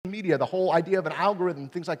media, the whole idea of an algorithm,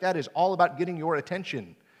 things like that is all about getting your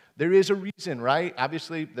attention. There is a reason, right?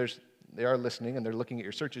 Obviously, they are listening and they're looking at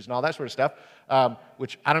your searches and all that sort of stuff,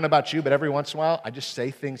 which I don't know about you, but every once in a while, I just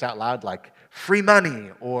say things out loud like free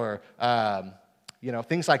money or,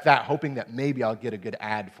 things like that, hoping that maybe I'll get a good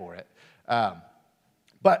ad for it.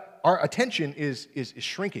 But our attention is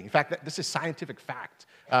shrinking. In fact, this is scientific fact.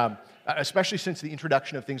 Especially since the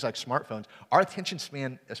introduction of things like smartphones, our attention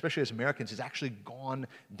span, especially as Americans, has actually gone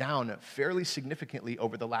down fairly significantly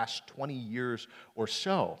over the last 20 years or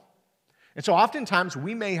so. And so oftentimes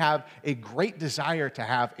we may have a great desire to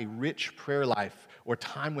have a rich prayer life or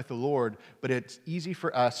time with the Lord, but it's easy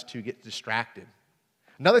for us to get distracted.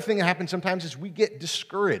 Another thing that happens sometimes is we get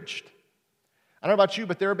discouraged. I don't know about you,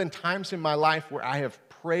 but there have been times in my life where I have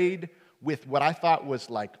prayed with what I thought was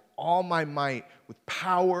like all my might, with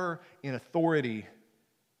power and authority,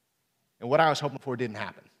 and what I was hoping for didn't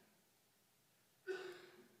happen.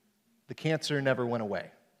 The cancer never went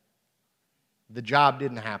away. The job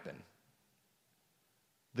didn't happen.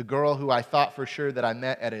 The girl who I thought for sure that I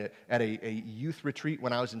met at a youth retreat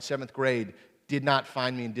when I was in 7th grade did not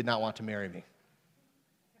find me and did not want to marry me.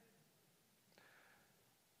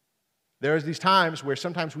 There's these times where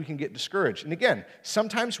sometimes we can get discouraged. And again,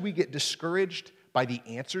 sometimes we get discouraged by the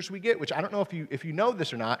answers we get, which I don't know if you know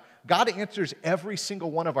this or not. God answers every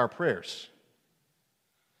single one of our prayers.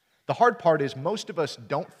 The hard part is most of us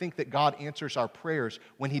don't think that God answers our prayers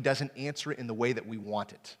when He doesn't answer it in the way that we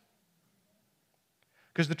want it.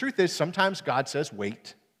 Because the truth is, sometimes God says,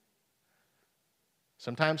 wait.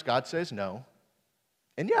 Sometimes God says no.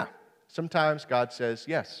 And yeah, sometimes God says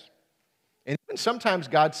yes. And even sometimes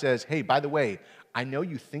God says, hey, by the way, I know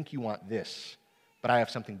you think you want this, but I have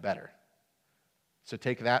something better. So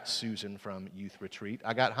take that, Susan from Youth Retreat.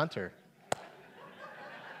 I got Hunter.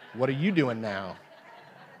 What are you doing now?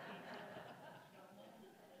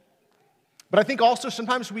 But I think also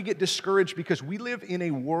sometimes we get discouraged because we live in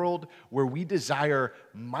a world where we desire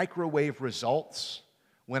microwave results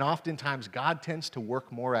when oftentimes God tends to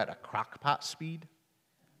work more at a crockpot speed.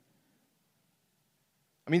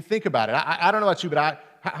 I mean, think about it. I don't know about you, but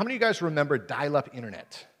how many of you guys remember dial-up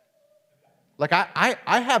internet? Like, I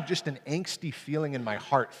have just an angsty feeling in my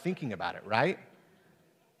heart thinking about it, right?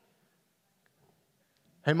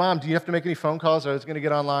 Hey, Mom, do you have to make any phone calls? I was going to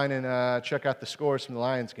get online and check out the scores from the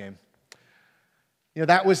Lions game. You know,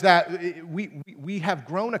 that was that. We have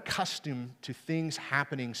grown accustomed to things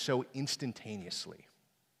happening so instantaneously.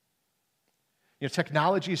 You know,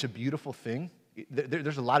 technology is a beautiful thing.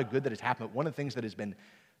 There's a lot of good that has happened, but one of the things that has been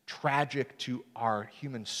tragic to our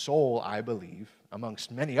human soul, I believe, amongst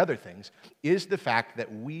many other things, is the fact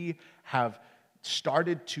that we have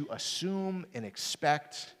started to assume and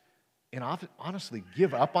expect and honestly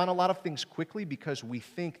give up on a lot of things quickly because we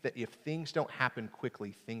think that if things don't happen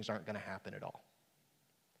quickly, things aren't going to happen at all.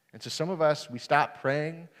 And so some of us, we stop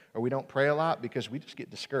praying or we don't pray a lot because we just get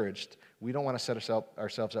discouraged. We don't want to set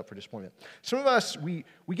ourselves up for disappointment. Some of us, we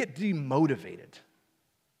get demotivated.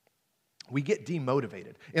 We get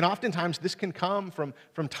demotivated. And oftentimes this can come from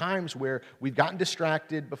times where we've gotten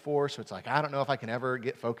distracted before, so it's like, I don't know if I can ever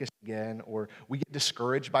get focused again, or we get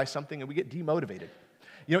discouraged by something and we get demotivated.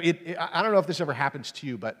 You know, I don't know if this ever happens to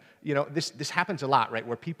you, but, you know, this happens a lot, right,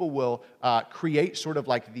 where people will create sort of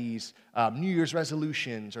like these New Year's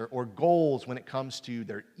resolutions or goals when it comes to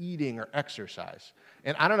their eating or exercise.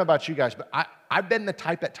 And I don't know about you guys, but I've been the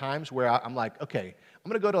type at times where I'm like, okay, I'm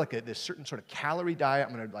going to go to like this certain sort of calorie diet.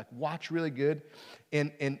 I'm going to like watch really good.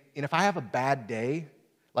 And if I have a bad day,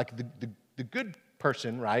 like the good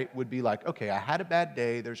person, right, would be like, okay, I had a bad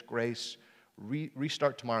day. There's grace.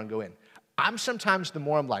 Restart tomorrow and go in. I'm sometimes the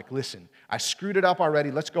more I'm like, listen, I screwed it up already.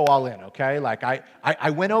 Let's go all in, okay? Like I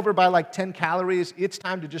went over by like 10 calories. It's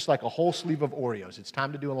time to just like a whole sleeve of Oreos. It's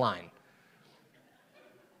time to do a line.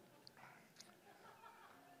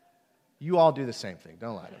 You all do the same thing.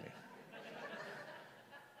 Don't lie to me.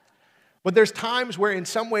 But there's times where in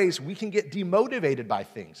some ways we can get demotivated by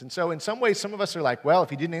things. And so in some ways, some of us are like, well, if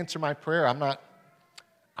he didn't answer my prayer, I'm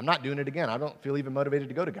not doing it again. I don't feel even motivated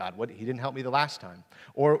to go to God. He didn't help me the last time.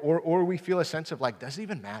 Or we feel a sense of like, does it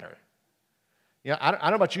even matter? You know, I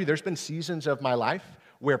don't know about you. There's been seasons of my life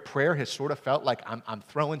where prayer has sort of felt like I'm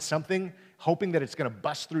throwing something, hoping that it's going to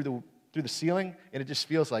bust through the ceiling, and it just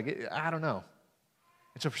feels like, I don't know.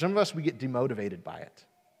 And so for some of us, we get demotivated by it.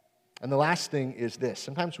 And the last thing is this.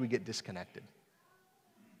 Sometimes we get disconnected.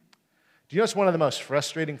 Do you know what's one of the most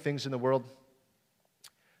frustrating things in the world?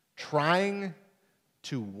 Trying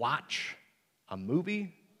to watch a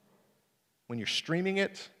movie when you're streaming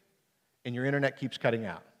it and your internet keeps cutting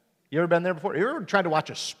out. You ever been there before? You ever tried to watch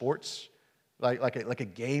a sports like a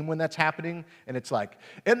game when that's happening, and it's like,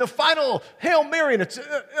 and the final Hail Mary, and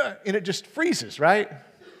and it just freezes, right?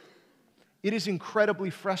 It is incredibly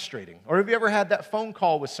frustrating. Or have you ever had that phone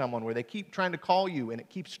call with someone where they keep trying to call you and it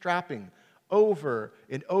keeps strapping over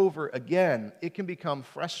and over again? It can become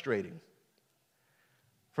frustrating.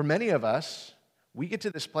 For many of us, we get to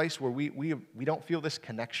this place where we don't feel this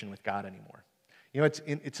connection with God anymore. You know, it's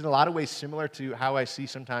in a lot of ways similar to how I see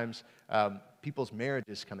sometimes people's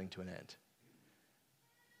marriages coming to an end.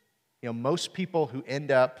 You know, most people who end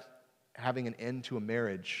up having an end to a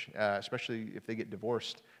marriage, especially if they get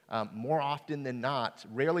divorced, more often than not,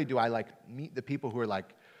 rarely do I meet the people who are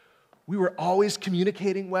like, we were always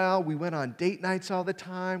communicating well, we went on date nights all the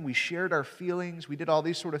time, we shared our feelings, we did all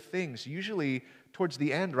these sort of things. Usually towards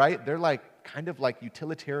the end, right, they're like kind of like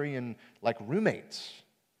utilitarian like roommates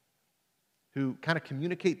who kind of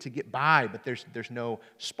communicate to get by, but there's no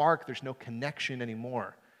spark, there's no connection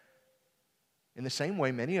anymore. In the same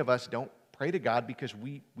way, many of us don't pray to God because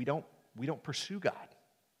we don't pursue God.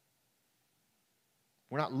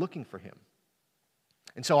 We're not looking for Him.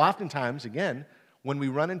 And so oftentimes, again, when we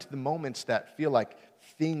run into the moments that feel like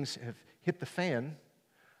things have hit the fan,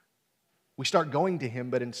 we start going to Him,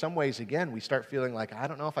 but in some ways, again, we start feeling like, I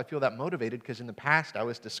don't know if I feel that motivated because in the past I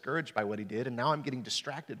was discouraged by what He did, and now I'm getting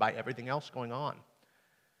distracted by everything else going on.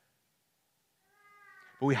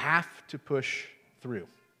 But we have to push through.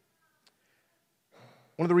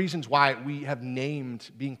 One of the reasons why we have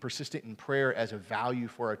named being persistent in prayer as a value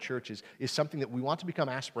for our church is something that we want to become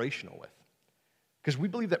aspirational with. Because we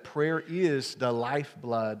believe that prayer is the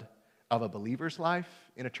lifeblood of a believer's life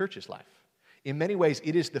and a church's life. In many ways,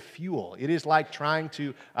 it is the fuel. It is like trying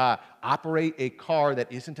to operate a car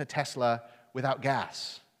that isn't a Tesla without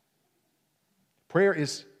gas. Prayer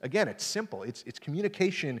is, again, it's simple. It's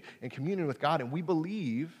communication and communion with God, and we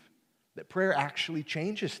believe that prayer actually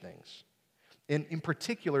changes things. And in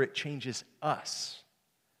particular, it changes us.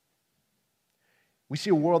 We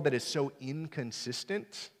see a world that is so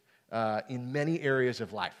inconsistent in many areas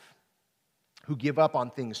of life, who give up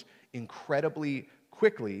on things incredibly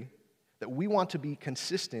quickly, that we want to be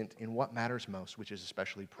consistent in what matters most, which is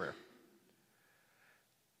especially prayer.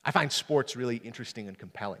 I find sports really interesting and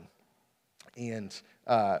compelling. And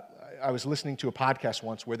I was listening to a podcast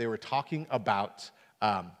once where they were talking about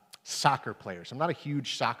soccer players. I'm not a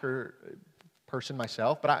huge soccer person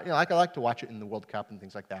myself, but I like to watch it in the World Cup and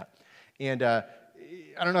things like that. And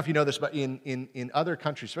I don't know if you know this, but in other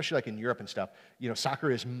countries, especially like in Europe and stuff, you know,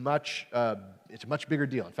 soccer is it's a much bigger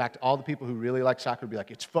deal. In fact, all the people who really like soccer would be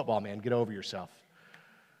like, it's football, man, get over yourself.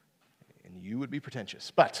 And you would be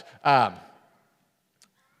pretentious. But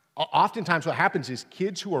oftentimes what happens is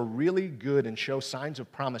kids who are really good and show signs of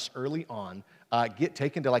promise early on get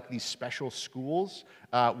taken to like these special schools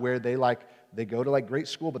where they go to like great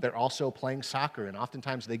school, but they're also playing soccer. And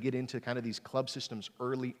oftentimes they get into kind of these club systems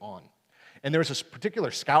early on. And there was this particular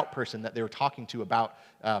scout person that they were talking to about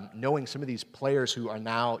knowing some of these players who are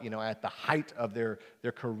now, you know, at the height of their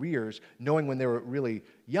careers, knowing when they were really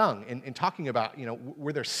young, and talking about, you know,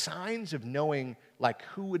 were there signs of knowing like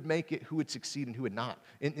who would make it, who would succeed, and who would not.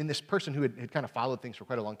 And this person who had kind of followed things for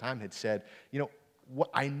quite a long time had said, you know, what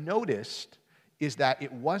I noticed is that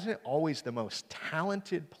it wasn't always the most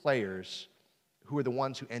talented players who are the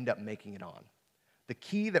ones who end up making it on. The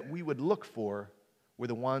key that we would look for were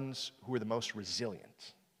the ones who were the most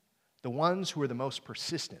resilient, the ones who were the most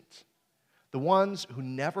persistent, the ones who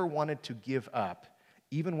never wanted to give up,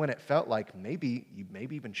 even when it felt like maybe you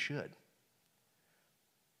even should.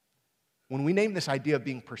 When we name this idea of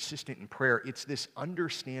being persistent in prayer, it's this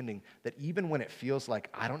understanding that even when it feels like,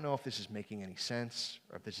 I don't know if this is making any sense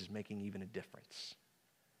or if this is making even a difference,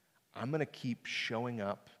 I'm going to keep showing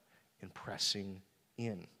up and pressing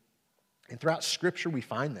in. And throughout Scripture, we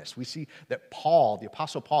find this. We see that Paul, the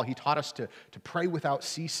Apostle Paul, he taught us to pray without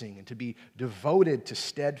ceasing and to be devoted to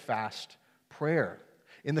steadfast prayer.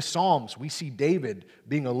 In the Psalms, we see David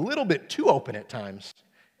being a little bit too open at times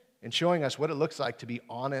and showing us what it looks like to be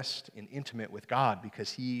honest and intimate with God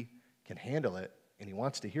because he can handle it and he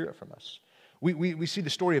wants to hear it from us. We see the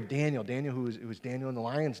story of Daniel, who was Daniel in the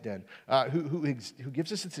lion's den, who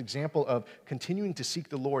gives us this example of continuing to seek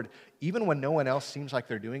the Lord even when no one else seems like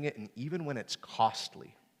they're doing it and even when it's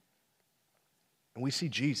costly. And we see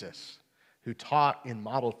Jesus, who taught and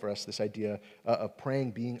modeled for us this idea of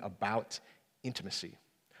praying being about intimacy.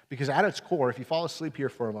 Because at its core, if you fall asleep here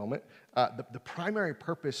for a moment, the primary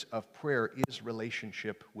purpose of prayer is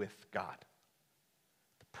relationship with God.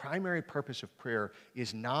 Primary purpose of prayer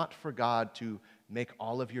is not for God to make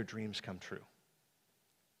all of your dreams come true,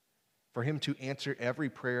 for him to answer every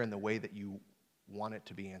prayer in the way that you want it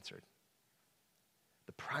to be answered.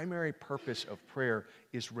 The primary purpose of prayer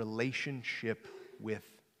is relationship with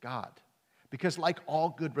God. Because like all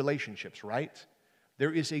good relationships, right?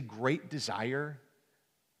 There is a great desire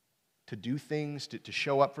to do things, to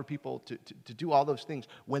show up for people, to do all those things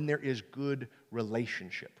when there is good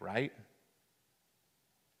relationship, right?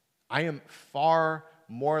 I am far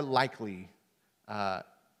more likely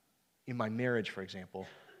in my marriage, for example,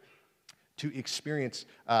 to experience,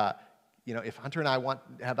 if Hunter and I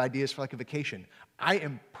have ideas for like a vacation, I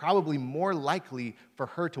am probably more likely for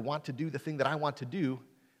her to want to do the thing that I want to do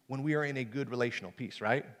when we are in a good relational piece,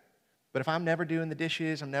 right? But if I'm never doing the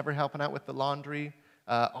dishes, I'm never helping out with the laundry,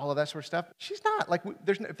 all of that sort of stuff, she's not. Like,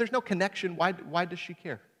 if there's no connection, why does she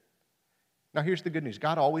care? Now, here's the good news.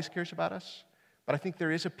 God always cares about us, but I think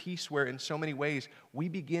there is a piece where in so many ways we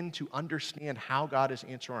begin to understand how God is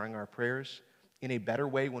answering our prayers in a better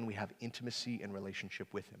way when we have intimacy and relationship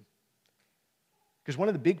with Him. Because one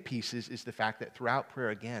of the big pieces is the fact that throughout prayer,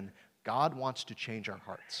 again, God wants to change our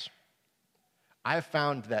hearts. I have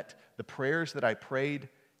found that the prayers that I prayed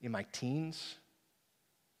in my teens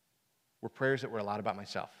were prayers that were a lot about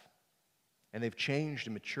myself. And they've changed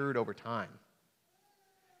and matured over time.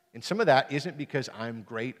 And some of that isn't because I'm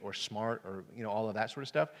great or smart or all of that sort of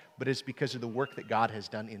stuff, but it's because of the work that God has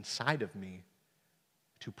done inside of me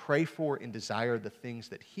to pray for and desire the things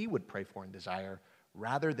that He would pray for and desire,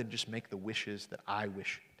 rather than just make the wishes that I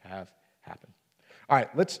wish to have happen. All right,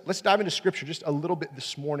 let's dive into Scripture just a little bit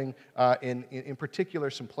this morning, in particular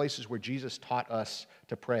some places where Jesus taught us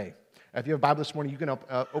to pray. If you have a Bible this morning, you can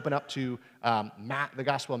open up to the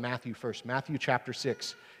Gospel of Matthew first, Matthew chapter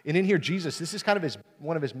 6. And in here, Jesus, this is kind of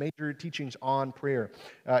one of his major teachings on prayer.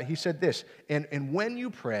 He said this, and when you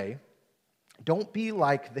pray, don't be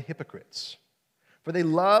like the hypocrites, for they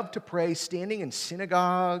love to pray standing in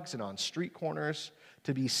synagogues and on street corners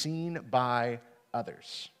to be seen by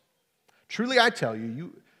others. Truly, I tell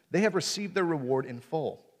you, they have received their reward in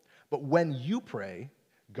full. But when you pray,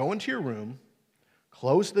 go into your room,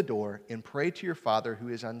 close the door, and pray to your Father who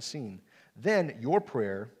is unseen. Then your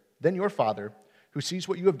Father, who sees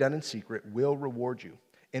what you have done in secret, will reward you.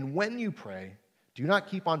 And when you pray, do not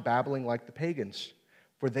keep on babbling like the pagans,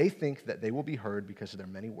 for they think that they will be heard because of their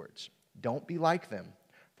many words. Don't be like them,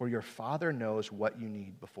 for your Father knows what you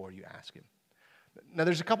need before you ask Him. Now,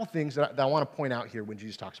 there's a couple things that I want to point out here when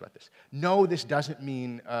Jesus talks about this. No, this doesn't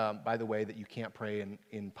mean, by the way, that you can't pray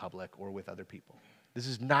in public or with other people. This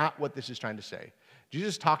is not what this is trying to say.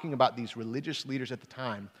 Jesus is talking about these religious leaders at the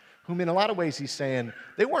time, whom in a lot of ways he's saying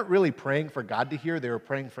they weren't really praying for God to hear, they were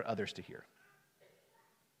praying for others to hear.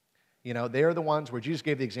 They are the ones where Jesus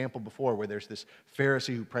gave the example before where there's this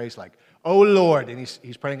Pharisee who prays like, "Oh Lord," and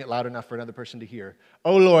he's praying it loud enough for another person to hear.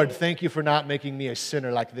 "Oh Lord, thank you for not making me a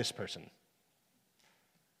sinner like this person."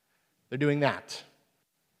 They're doing that.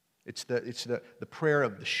 It's the prayer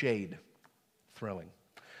of the shade throwing.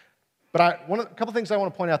 But a couple things I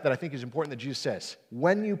want to point out that I think is important that Jesus says.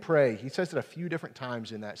 When you pray, he says it a few different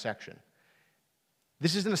times in that section.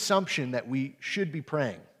 This is an assumption that we should be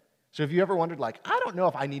praying. So if you ever wondered, like, I don't know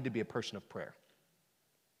if I need to be a person of prayer.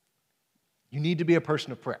 You need to be a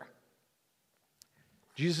person of prayer.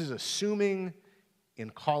 Jesus is assuming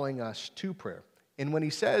and calling us to prayer. And when he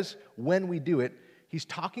says, when we do it, he's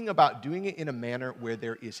talking about doing it in a manner where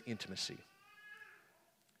there is intimacy.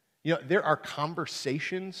 There are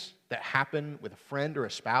conversations that happen with a friend or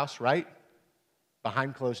a spouse, right?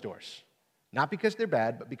 Behind closed doors. Not because they're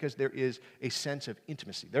bad, but because there is a sense of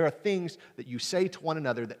intimacy. There are things that you say to one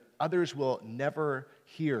another that others will never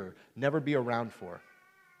hear, never be around for.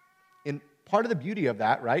 And part of the beauty of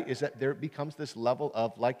that, right, is that there becomes this level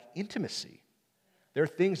of, like, intimacy. There are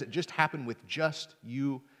things that just happen with just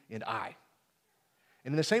you and I.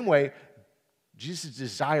 And in the same way, Jesus'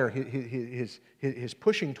 desire, his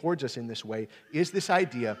pushing towards us in this way, is this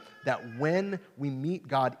idea that when we meet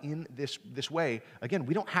God in this way, again,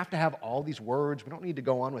 we don't have to have all these words. We don't need to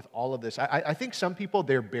go on with all of this. I think some people,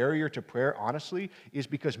 their barrier to prayer, honestly, is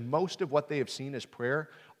because most of what they have seen as prayer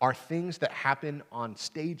are things that happen on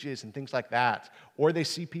stages and things like that. Or they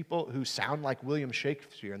see people who sound like William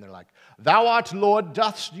Shakespeare, and they're like, "Thou art Lord,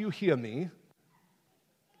 dost you hear me?"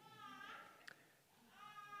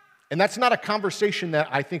 And that's not a conversation that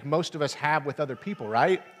I think most of us have with other people,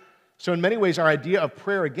 right? So in many ways, our idea of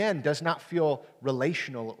prayer, again, does not feel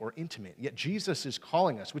relational or intimate. Yet Jesus is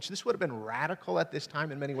calling us, which this would have been radical at this time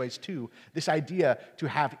in many ways too, this idea to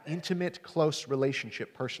have intimate, close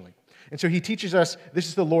relationship personally. And so he teaches us, this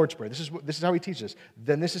is the Lord's Prayer. This is how he teaches us.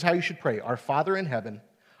 Then this is how you should pray. Our Father in heaven,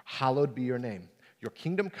 hallowed be your name. Your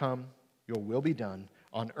kingdom come, your will be done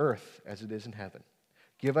on earth as it is in heaven.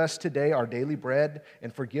 Give us today our daily bread,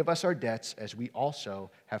 and forgive us our debts as we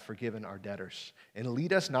also have forgiven our debtors. And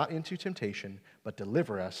lead us not into temptation, but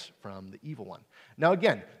deliver us from the evil one. Now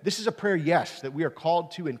again, this is a prayer, yes, that we are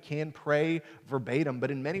called to and can pray verbatim,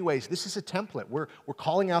 but in many ways, this is a template. We're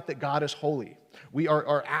calling out that God is holy. We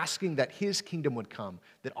are asking that His kingdom would come,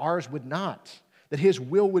 that ours would not, that His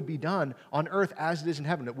will would be done on earth as it is in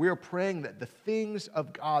heaven, that we are praying that the things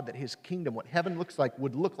of God, that His kingdom, what heaven looks like,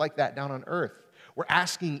 would look like that down on earth. We're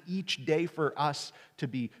asking each day for us to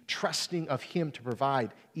be trusting of Him to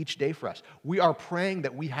provide each day for us. We are praying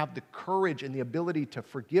that we have the courage and the ability to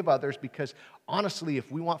forgive others because, honestly,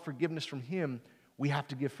 if we want forgiveness from Him, we have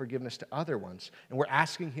to give forgiveness to other ones. And we're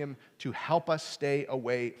asking Him to help us stay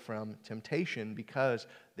away from temptation because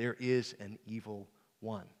there is an evil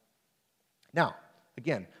one. Now,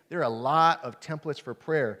 again, there are a lot of templates for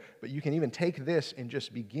prayer, but you can even take this and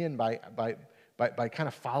just begin by kind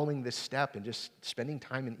of following this step and just spending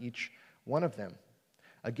time in each one of them.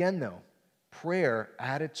 Again, though, prayer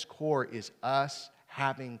at its core is us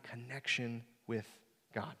having connection with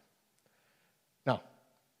God. Now,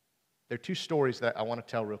 there are two stories that I want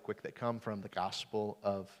to tell real quick that come from the Gospel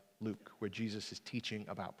of Luke, where Jesus is teaching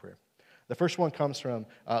about prayer. The first one comes from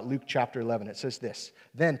Luke chapter 11. It says this: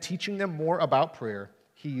 "Then, teaching them more about prayer,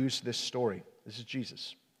 He used this story." This is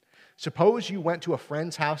Jesus. "Suppose you went to a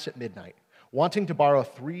friend's house at midnight, wanting to borrow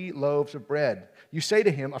 3 loaves of bread. You say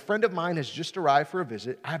to him, 'A friend of mine has just arrived for a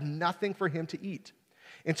visit. I have nothing for him to eat.'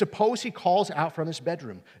 And suppose he calls out from his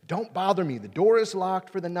bedroom, 'Don't bother me. The door is locked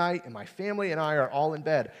for the night, and my family and I are all in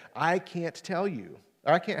bed. I can't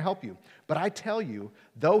help you. But I tell you,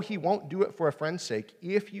 though he won't do it for a friend's sake,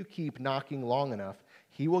 if you keep knocking long enough,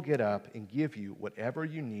 he will get up and give you whatever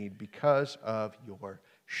you need because of your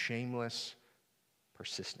shameless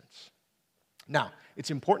persistence." Now,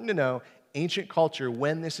 it's important to know, ancient culture,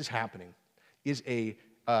 when this is happening, is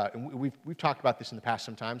and we've talked about this in the past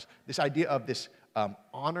sometimes, this idea of this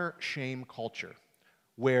honor-shame culture,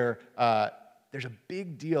 where there's a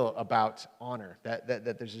big deal about honor, that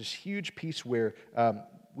there's this huge piece where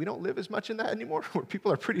we don't live as much in that anymore, where people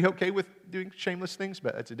are pretty okay with doing shameless things,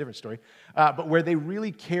 but that's a different story, but where they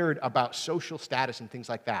really cared about social status and things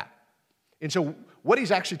like that. And so what he's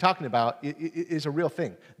actually talking about is a real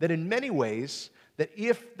thing, that in many ways, that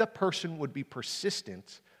if the person would be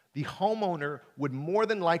persistent, the homeowner would more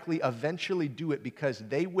than likely eventually do it because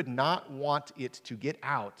they would not want it to get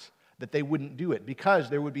out that they wouldn't do it, because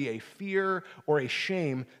there would be a fear or a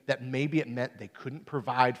shame that maybe it meant they couldn't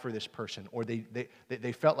provide for this person, or they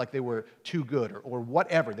felt like they were too good, or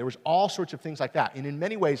whatever. There was all sorts of things like that. And in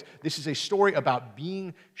many ways, this is a story about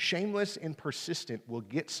being shameless and persistent will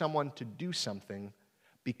get someone to do something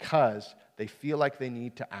because they feel like they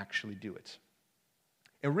need to actually do it.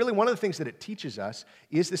 And really, one of the things that it teaches us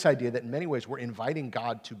is this idea that in many ways we're inviting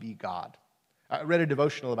God to be God. I read a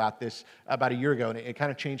devotional about this about a year ago, and it kind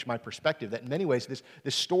of changed my perspective, that in many ways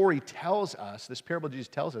this story tells us, this parable Jesus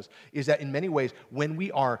tells us, is that in many ways when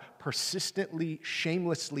we are persistently,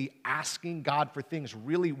 shamelessly asking God for things,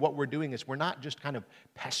 really what we're doing is we're not just kind of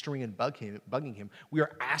pestering and bugging Him. We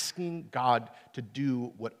are asking God to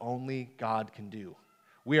do what only God can do.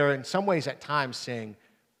 We are in some ways at times saying,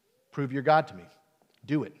 "Prove your God to me.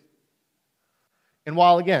 Do it." And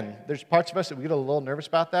while, again, there's parts of us that we get a little nervous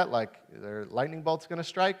about that, like their lightning bolt's going to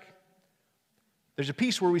strike, there's a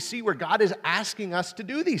piece where we see where God is asking us to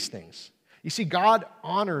do these things. You see, God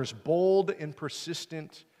honors bold and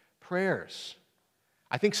persistent prayers.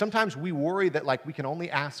 I think sometimes we worry that we can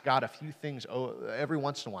only ask God a few things every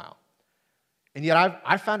once in a while. And yet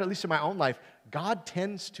I've found, at least in my own life, God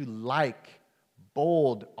tends to like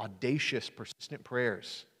bold, audacious, persistent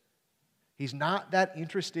prayers. He's not that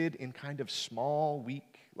interested in kind of small,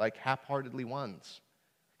 weak, half-heartedly ones.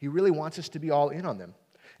 He really wants us to be all in on them.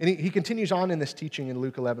 And he continues on in this teaching in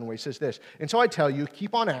Luke 11 where he says this: "And so I tell you,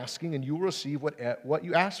 keep on asking and you will receive what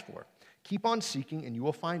you ask for. Keep on seeking and you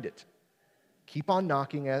will find it. Keep on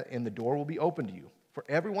knocking and the door will be open to you. For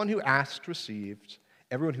everyone who asks receives,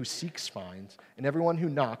 everyone who seeks finds, and everyone who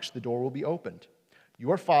knocks the door will be opened.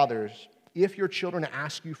 Your fathers, if your children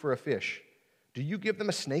ask you for a fish, do you give them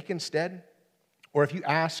a snake instead? Or if you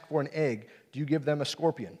ask for an egg, do you give them a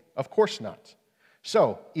scorpion? Of course not.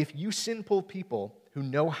 So, if you sinful people who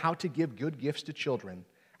know how to give good gifts to children,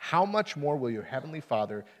 how much more will your heavenly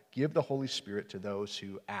Father give the Holy Spirit to those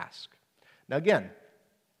who ask?" Now again,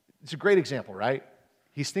 it's a great example, right?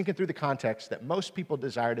 He's thinking through the context that most people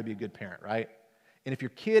desire to be a good parent, right? And if your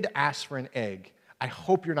kid asks for an egg, I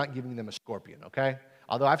hope you're not giving them a scorpion, okay?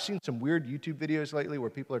 Although I've seen some weird YouTube videos lately where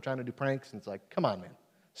people are trying to do pranks, and it's like, come on, man,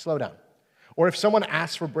 slow down. Or if someone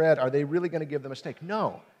asks for bread, are they really going to give them a snake?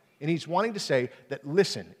 No. And he's wanting to say that,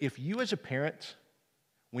 listen, if you as a parent,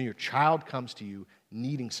 when your child comes to you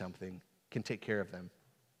needing something, can take care of them,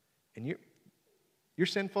 and you're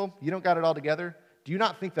sinful, you don't got it all together, do you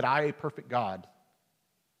not think that I, a perfect God,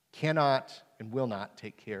 cannot and will not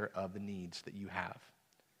take care of the needs that you have?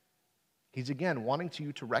 He's again wanting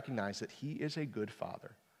you to recognize that he is a good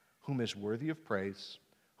father, whom is worthy of praise,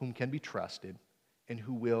 whom can be trusted, and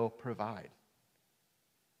who will provide.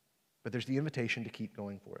 But there's the invitation to keep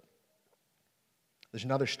going for it. There's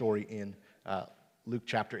another story in Luke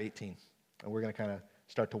chapter 18, and we're going to kind of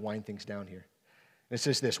start to wind things down here. And it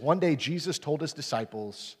says this: one day Jesus told his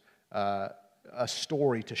disciples a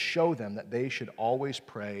story to show them that they should always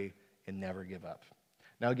pray and never give up.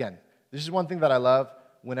 Now again, this is one thing that I love.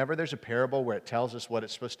 Whenever there's a parable where it tells us what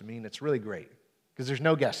it's supposed to mean, it's really great. Because there's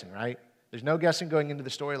no guessing, right? There's no guessing going into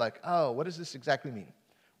the story like, oh, what does this exactly mean?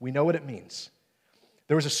 We know what it means.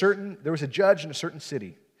 There was a judge in a certain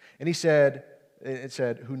city, and it said,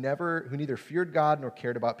 who neither feared God nor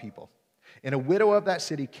cared about people. And a widow of that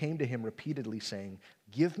city came to him repeatedly saying,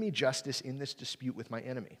 give me justice in this dispute with my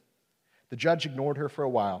enemy. The judge ignored her for a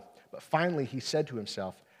while, but finally he said to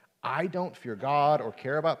himself, I don't fear God or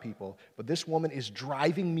care about people, but this woman is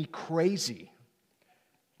driving me crazy.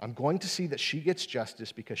 I'm going to see that she gets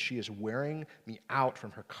justice because she is wearing me out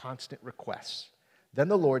from her constant requests. Then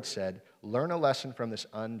the Lord said, learn a lesson from this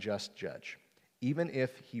unjust judge, even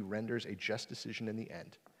if he renders a just decision in the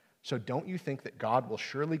end. So don't you think that God will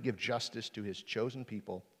surely give justice to his chosen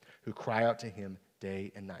people who cry out to him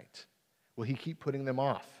day and night? Will he keep putting them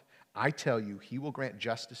off? I tell you, he will grant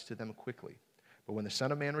justice to them quickly. But when the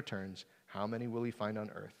Son of Man returns, how many will he find on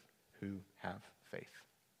earth who have faith?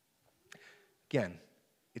 Again,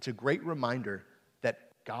 it's a great reminder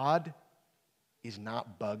that God is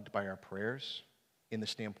not bugged by our prayers in the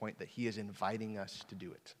standpoint that he is inviting us to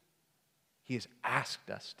do it. He has asked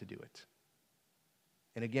us to do it.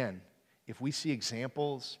 And again, if we see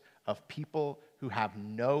examples of people who have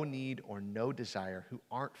no need or no desire, who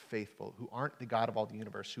aren't faithful, who aren't the God of all the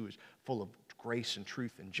universe, who is full of grace and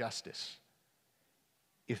truth and justice,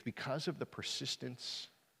 if because of the persistence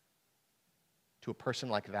to a person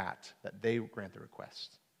like that they grant the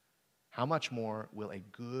request, how much more will a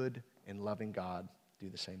good and loving God do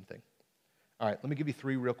the same thing? All right, let me give you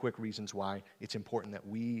 3 real quick reasons why it's important that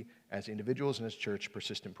we, as individuals and as church,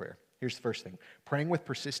 persist in prayer. Here's the first thing. Praying with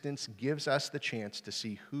persistence gives us the chance to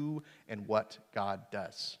see who and what God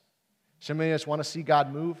does. Some of us want to see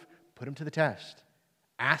God move, put him to the test.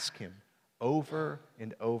 Ask him over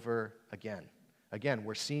and over again. Again,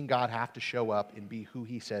 we're seeing God have to show up and be who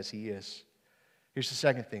he says he is. Here's the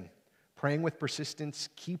second thing. Praying with persistence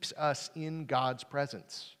keeps us in God's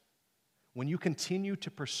presence. When you continue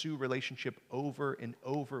to pursue relationship over and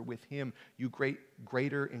over with him, you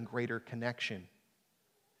greater and greater connection.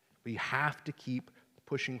 But you have to keep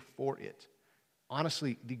pushing for it.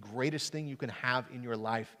 Honestly, the greatest thing you can have in your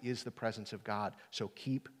life is the presence of God. So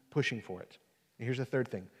keep pushing for it. And here's the third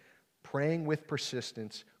thing. Praying with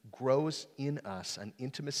persistence grows in us an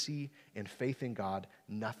intimacy and faith in God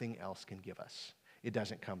nothing else can give us. It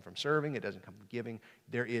doesn't come from serving. It doesn't come from giving.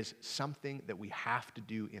 There is something that we have to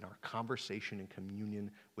do in our conversation and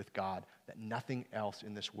communion with God that nothing else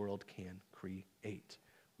in this world can create.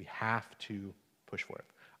 We have to push for it.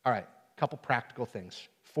 All right, a couple practical things.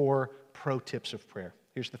 4 pro tips of prayer.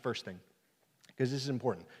 Here's the first thing, because this is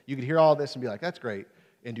important. You could hear all this and be like, that's great,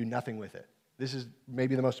 and do nothing with it. This is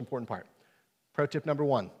maybe the most important part. Pro tip number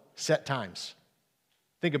 1, set times.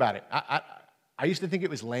 Think about it. I used to think it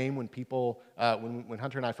was lame when people, when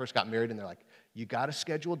Hunter and I first got married, and they're like, you got to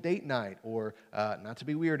schedule date night, or not to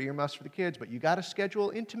be weird, earmuffs for the kids, but you got to schedule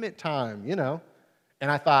intimate time, you know. And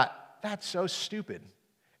I thought, that's so stupid.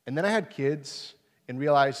 And then I had kids and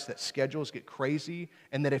realized that schedules get crazy,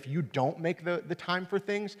 and that if you don't make the time for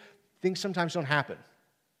things, things sometimes don't happen.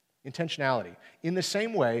 Intentionality. In the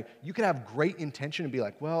same way, you could have great intention and be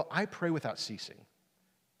like, well, I pray without ceasing.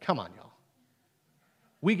 Come on, y'all.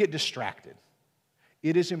 We get distracted.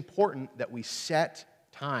 It is important that we set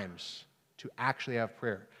times to actually have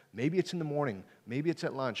prayer. Maybe it's in the morning, maybe it's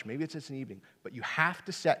at lunch, maybe it's in the evening, but you have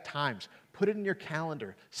to set times. Put it in your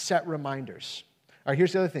calendar, set reminders. All right,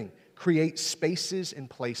 here's the other thing. Create spaces and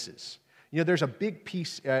places. You know, there's a big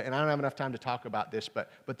piece, and I don't have enough time to talk about this, but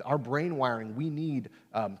our brain wiring, we need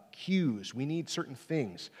cues. We need certain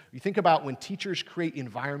things. You think about when teachers create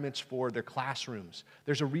environments for their classrooms,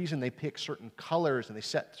 there's a reason they pick certain colors and they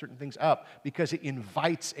set certain things up, because it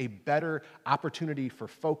invites a better opportunity for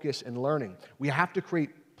focus and learning. We have to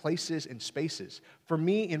create places and spaces. For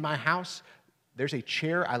me, in my house, there's a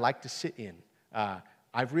chair I like to sit in.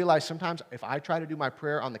 I've realized sometimes if I try to do my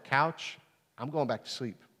prayer on the couch, I'm going back to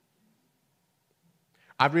sleep.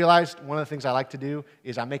 I've realized one of the things I like to do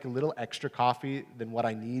is I make a little extra coffee than what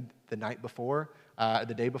I need the night before,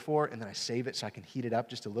 the day before, and then I save it so I can heat it up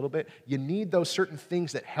just a little bit. You need those certain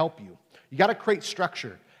things that help you. You got to create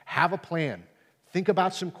structure, have a plan, think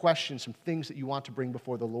about some questions, some things that you want to bring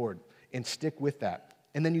before the Lord, and stick with that.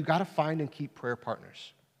 And then you got to find and keep prayer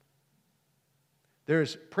partners.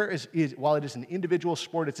 Prayer is, while it is an individual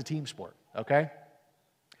sport, it's a team sport, okay?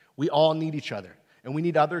 We all need each other, and we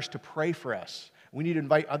need others to pray for us. We need to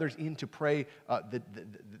invite others in to pray the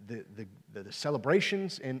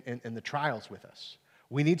celebrations and the trials with us.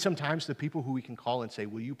 We need sometimes the people who we can call and say,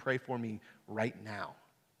 will you pray for me right now?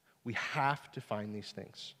 We have to find these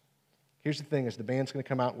things. Here's the thing, as the band's going to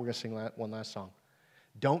come out, we're going to sing one last song.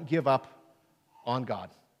 Don't give up on God,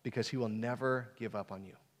 because he will never give up on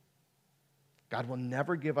you. God will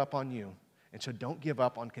never give up on you, and so don't give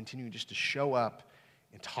up on continuing just to show up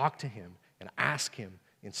and talk to him and ask him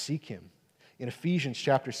and seek him. In Ephesians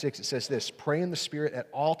chapter 6, it says this, pray in the Spirit at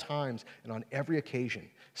all times and on every occasion.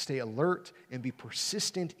 Stay alert and be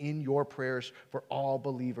persistent in your prayers for all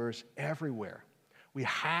believers everywhere. We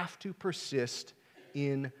have to persist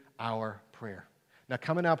in our prayer. Now,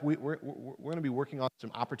 coming up, we're going to be working on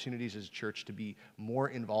some opportunities as a church to be more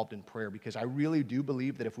involved in prayer, because I really do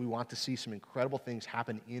believe that if we want to see some incredible things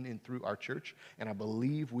happen in and through our church, and I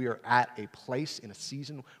believe we are at a place in a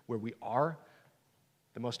season where we are,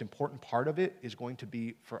 the most important part of it is going to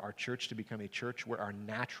be for our church to become a church where our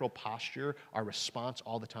natural posture, our response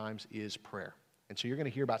all the times is prayer. And so you're going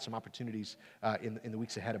to hear about some opportunities in the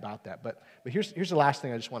weeks ahead about that. But here's the last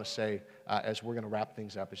thing I just want to say as we're going to wrap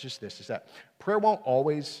things up. It's just this, is that prayer won't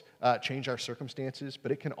always change our circumstances,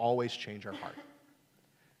 but it can always change our heart.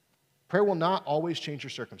 Prayer will not always change your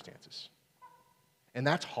circumstances. And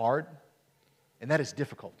that's hard, and that is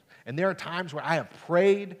difficult. And there are times where I have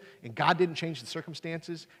prayed, and God didn't change the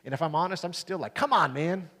circumstances. And if I'm honest, I'm still like, come on,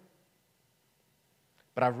 man.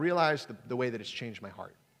 But I've realized the way that it's changed my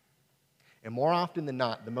heart. And more often than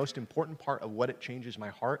not, the most important part of what it changes my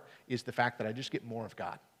heart is the fact that I just get more of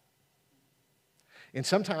God. And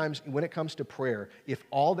sometimes when it comes to prayer, if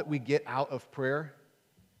all that we get out of prayer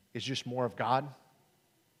is just more of God,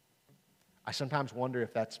 I sometimes wonder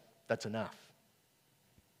if that's enough.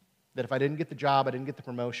 That if I didn't get the job, I didn't get the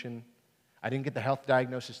promotion, I didn't get the health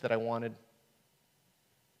diagnosis that I wanted,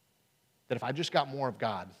 that if I just got more of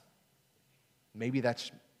God, maybe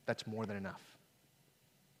that's more than enough.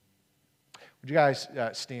 Would you guys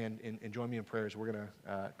stand and join me in prayers? We're going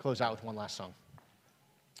to close out with one last song.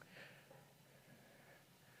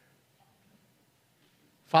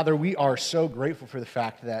 Father, we are so grateful for the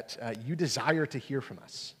fact that you desire to hear from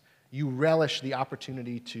us. You relish the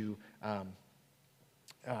opportunity to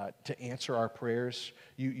answer our prayers.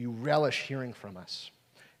 You relish hearing from us.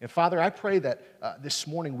 And Father, I pray that this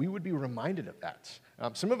morning we would be reminded of that.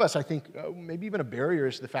 Some of us, I think, maybe even a barrier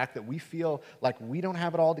is the fact that we feel like we don't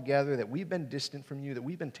have it all together, that we've been distant from you, that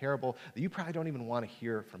we've been terrible, that you probably don't even want to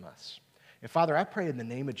hear from us. And Father, I pray in the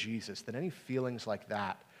name of Jesus that any feelings like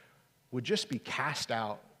that would just be cast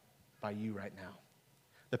out by you right now.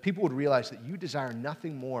 That people would realize that you desire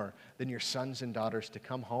nothing more than your sons and daughters to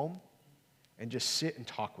come home and just sit and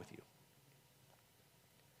talk with you.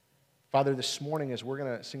 Father, this morning as we're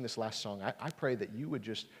going to sing this last song, I pray that you would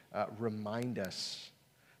just remind us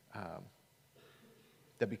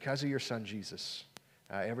that because of your son Jesus,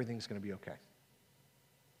 everything's going to be okay.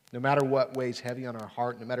 No matter what weighs heavy on our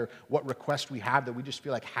heart, no matter what request we have that we just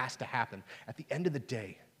feel like has to happen, at the end of the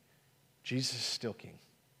day, Jesus is still king.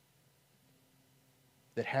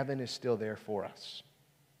 That heaven is still there for us,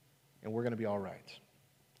 and we're going to be all right.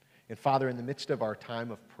 And Father, in the midst of our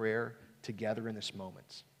time of prayer together in this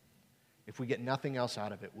moment, if we get nothing else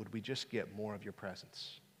out of it, would we just get more of your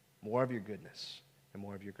presence, more of your goodness, and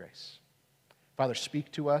more of your grace? Father,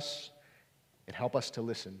 speak to us and help us to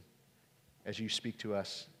listen as you speak to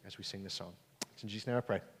us as we sing this song. It's in Jesus' name I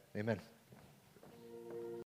pray. Amen.